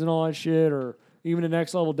conventions and all that shit, or even the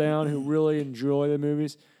next level down who really enjoy the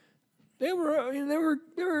movies. They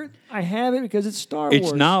were. I have it because it's Star Wars.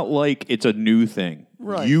 It's not like it's a new thing.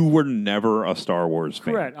 Right. You were never a Star Wars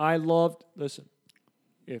fan. Correct. Listen,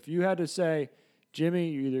 if you had to say, Jimmy,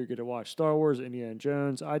 you either get to watch Star Wars or Indiana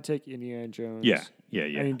Jones, I'd take Indiana Jones. Yeah.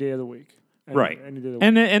 Any day of the week. Right. Any day of the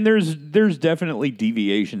week. And there's definitely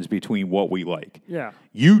deviations between what we like. Yeah.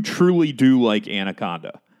 You truly do like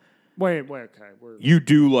Anaconda. Wait, okay. You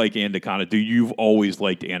do like Anaconda. You've always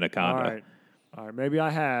liked Anaconda. All right. Maybe I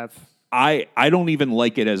have. I don't even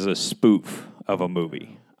like it as a spoof of a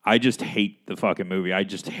movie. I just hate the fucking movie. I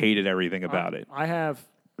just hated everything about it. I have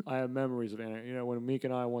memories of when Meek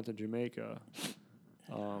and I went to Jamaica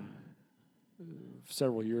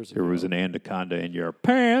several years ago. There was an anaconda in your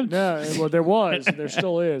pants. No, well, there was. There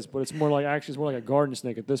still is, but it's more like a garden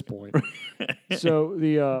snake at this point. So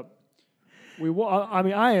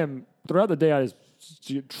I am throughout the day I just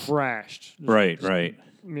get trashed. Right. I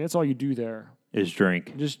mean, that's all you do there. Is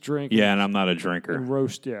drink. Just drink. Yeah, and I'm not a drinker. And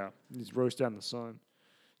roast, just roast out in the sun.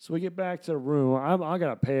 So we get back to the room. I got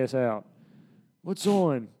to pass out. What's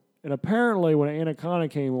on? And apparently when Anaconda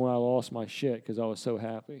came on, I lost my shit because I was so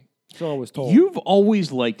happy. So I was told. You've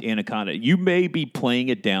always liked Anaconda. You may be playing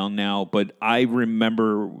it down now, but I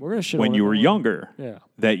remember when you were younger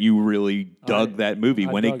that you really dug that movie.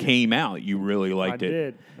 When it came out, you really liked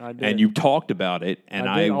it. I did. And you talked about it, and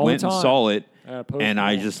I went and saw it, and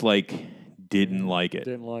I just didn't like it.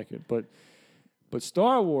 Didn't like it. But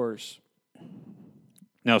Star Wars.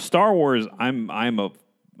 Now Star Wars, I'm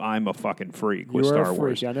a fucking freak with Star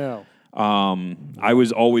Wars. I know. I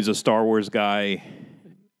was always a Star Wars guy.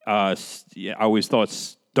 I always thought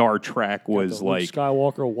Star Trek was like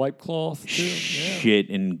Skywalker wipe cloth shit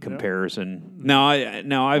in comparison. Now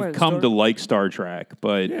I've come to like Star Trek,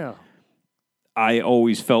 but I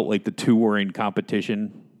always felt like the two were in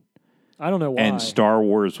competition. I don't know why. And Star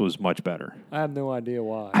Wars was much better. I have no idea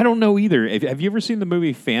why. I don't know either. Have you ever seen the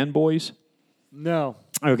movie Fanboys? No.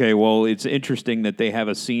 Okay, well, it's interesting that they have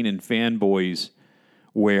a scene in Fanboys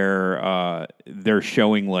where they're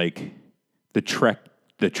showing the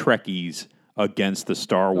Trekkies against the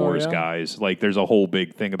Star Wars guys. There's a whole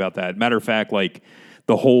big thing about that. Matter of fact,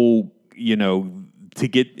 the whole, to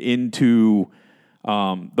get into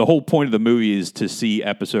the whole point of the movie is to see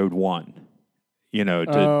Episode 1.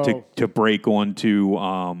 To break onto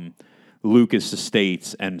Lucas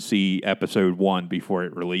Estates and see Episode 1 before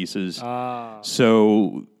it releases.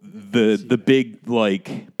 So the big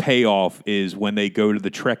payoff is when they go to the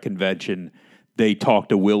Trek convention, they talk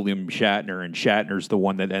to William Shatner, and Shatner's the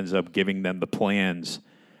one that ends up giving them the plans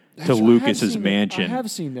to Lucas's mansion. I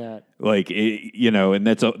have seen that. And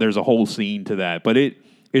there's a whole scene to that, but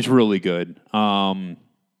it's really good.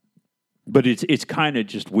 But it's kind of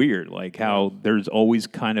just weird, like how there's always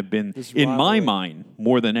kind of been, in my mind,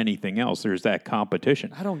 more than anything else, there's that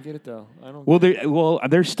competition. I don't get it though.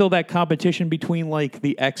 There's still that competition between like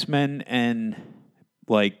the X-Men and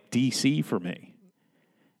like DC for me.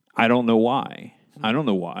 I don't know why.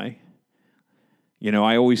 You know,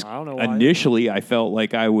 initially I felt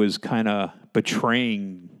like I was kind of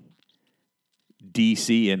betraying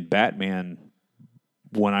DC and Batman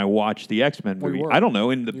when I watched the X-Men movie. I don't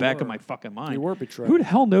know, in the back of my fucking mind. You were betrayed. Who the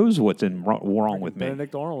hell knows what's wrong with me?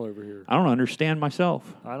 Benedict Arnold over here. I don't understand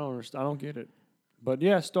myself. I don't get it. But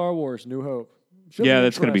yeah, Star Wars, New Hope.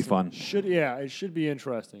 That's going to be fun. It should be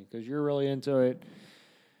interesting because you're really into it.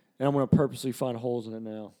 And I'm going to purposely find holes in it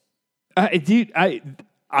now. Dude,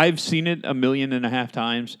 I've seen it 1.5 million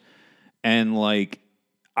times, and like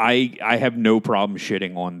I have no problem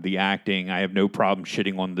shitting on the acting. I have no problem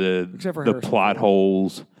shitting on the plot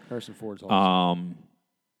holes. Harrison Ford's awesome.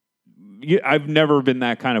 I've never been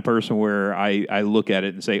that kind of person where I look at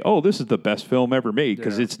it and say, "Oh, this is the best film ever made,"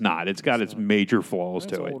 because it's not. It's got its major flaws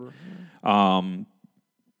to it.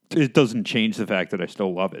 It doesn't change the fact that I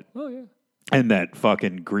still love it. Oh yeah. And that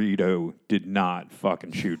fucking Greedo did not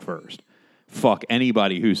fucking shoot first. Fuck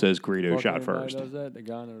anybody who says Greedo shot first. Does that? The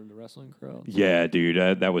guy in the wrestling crowd. Yeah,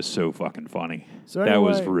 dude, that was so fucking funny. So anyway, that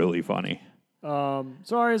was really funny.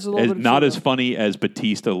 Sorry, it's a little bit not as funny as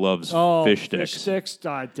Batista loves fish sticks. Fish sticks,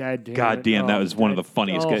 God damn. That was one of the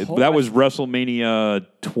funniest. That was WrestleMania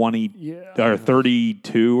 20 or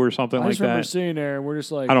 32 or something like that. I just remember seeing there, and we're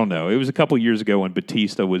just like, I don't know. It was a couple years ago when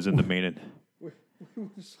Batista was in the main.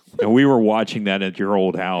 And we were watching that at your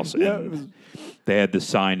old house, and they had the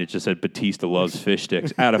sign that just said Batista loves fish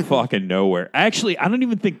sticks out of fucking nowhere. Actually, I don't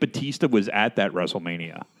even think Batista was at that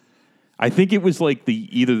WrestleMania. I think it was like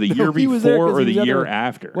either the year before or the year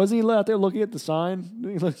after. Was he out there looking at the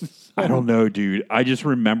sign? I don't know, dude. I just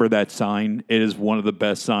remember that sign. It is one of the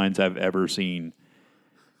best signs I've ever seen.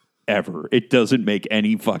 Ever. It doesn't make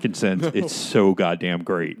any fucking sense. No. It's so goddamn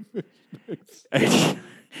great.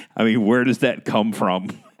 I mean, where does that come from?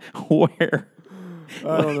 Where?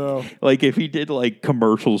 I don't know. Like, if he did, like,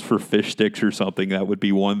 commercials for fish sticks or something, that would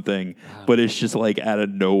be one thing. But it's just, like, out of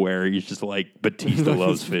nowhere. He's just like, Batista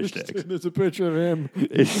loves fish sticks. There's a picture of him.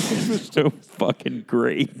 It's so fucking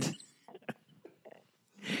great.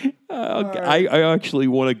 I actually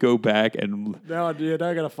want to go back and... No, I did.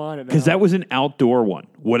 I got to find it now. Because that was an outdoor one.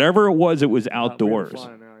 Whatever it was outdoors.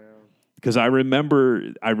 Because I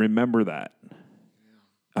remember that.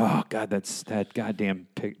 Oh, God, that goddamn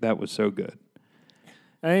pic. That was so good.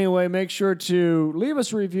 Anyway, make sure to leave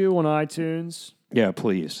us a review on iTunes. Yeah,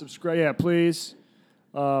 please. Subscribe. Yeah, please.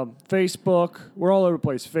 Facebook. We're all over the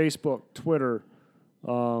place. Facebook, Twitter,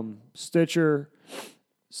 Stitcher,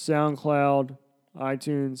 SoundCloud,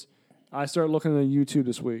 iTunes. I start looking at YouTube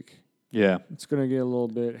this week. Yeah. It's going to get a little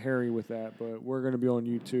bit hairy with that, but we're going to be on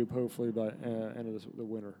YouTube hopefully by end of the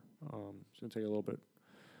winter. It's going to take a little bit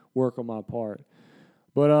work on my part.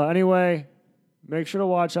 But anyway, make sure to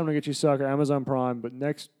watch I'm Gonna Get You Sucker, Amazon Prime. But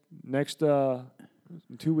next 2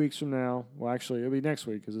 weeks from now, well, actually, it'll be next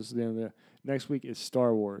week because this is the end of the next week is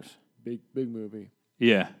Star Wars, big movie.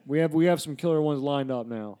 Yeah, we have some killer ones lined up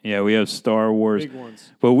now. Yeah, we have Star Wars, big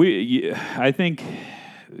ones. But I think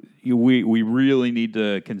we really need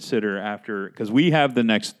to consider after because we have the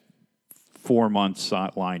next 4 months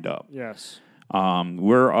lined up. Yes,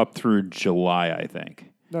 we're up through July, I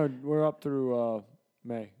think. No, we're up through.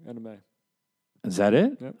 May, end of May. Is that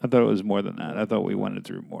it? Yep. I thought it was more than that. I thought we went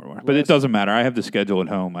through more. But it doesn't matter. I have the schedule at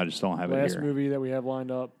home. I just don't have it here. Last movie that we have lined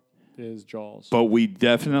up is Jaws. But we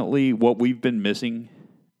definitely, what we've been missing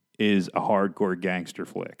is a hardcore gangster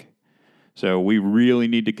flick. So we really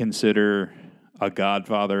need to consider a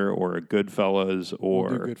Godfather or a Goodfellas or...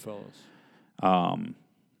 We'll do Goodfellas.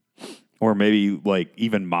 Or maybe, like,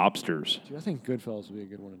 even Mobsters. Dude, I think Goodfellas would be a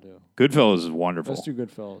good one to do. Goodfellas is wonderful. Let's do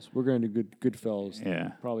Goodfellas. We're going to do Goodfellas.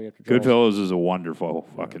 Yeah. Probably after Jaws. Goodfellas is a wonderful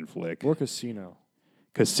fucking flick. Or Casino.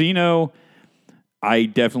 Casino, I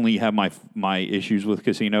definitely have my issues with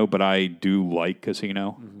Casino, but I do like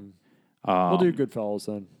Casino. Mm-hmm. We'll do Goodfellas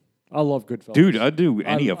then. I love Goodfellas. Dude, I'd do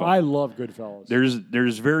any of them. I love Goodfellas.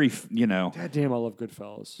 There's very, God damn, I love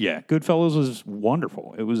Goodfellas. Yeah, Goodfellas was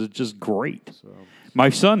wonderful. It was just great. So. My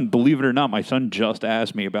son, believe it or not, my son just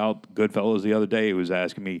asked me about Goodfellas the other day. He was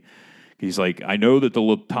asking me, he's like, I know that the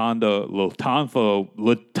Lufthansa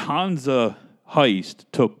heist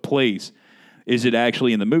took place. Is it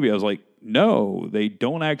actually in the movie? I was like, no, they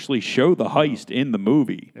don't actually show the heist in the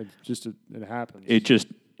movie. It happens.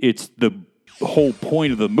 It's the whole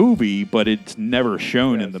point of the movie, but it's never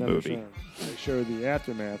shown in the movie. They show the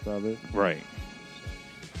aftermath of it. Right.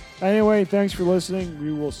 Anyway, thanks for listening.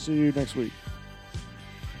 We will see you next week.